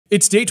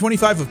It's day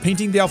 25 of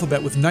painting the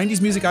alphabet with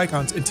 90s music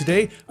icons, and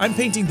today I'm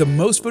painting the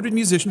most voted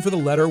musician for the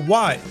letter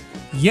Y,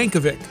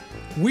 Yankovic,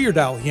 Weird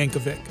Al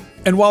Yankovic.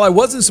 And while I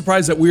wasn't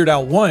surprised that Weird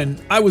Al won,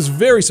 I was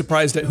very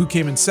surprised at who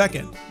came in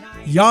second,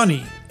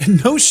 Yanni.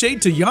 And no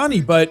shade to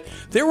Yanni, but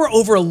there were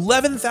over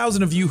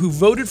 11,000 of you who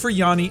voted for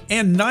Yanni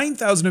and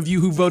 9,000 of you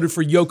who voted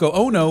for Yoko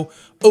Ono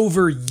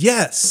over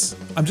Yes.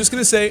 I'm just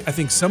gonna say, I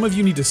think some of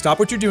you need to stop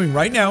what you're doing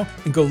right now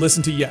and go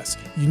listen to Yes.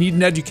 You need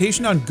an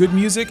education on good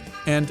music,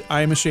 and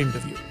I am ashamed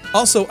of you.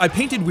 Also, I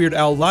painted Weird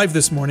Al live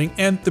this morning,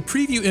 and the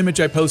preview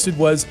image I posted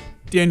was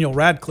Daniel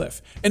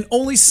Radcliffe, and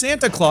only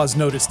Santa Claus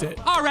noticed it.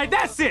 All right,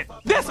 that's it.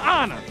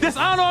 Dishonor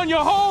on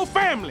your whole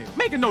family.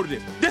 Make a note of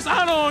this.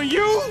 Dishonor on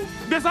you,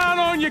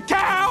 dishonor on your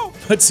cow.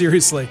 But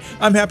seriously,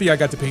 I'm happy I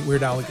got to paint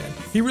Weird Al again.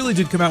 He really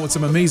did come out with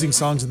some amazing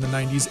songs in the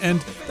 90s,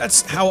 and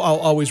that's how I'll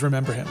always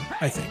remember him,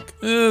 I think.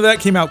 That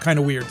came out kind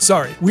of weird,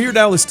 sorry. Weird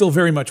Al is still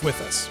very much with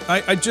us.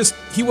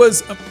 He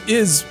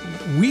is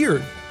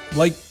weird,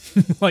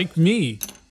 like me.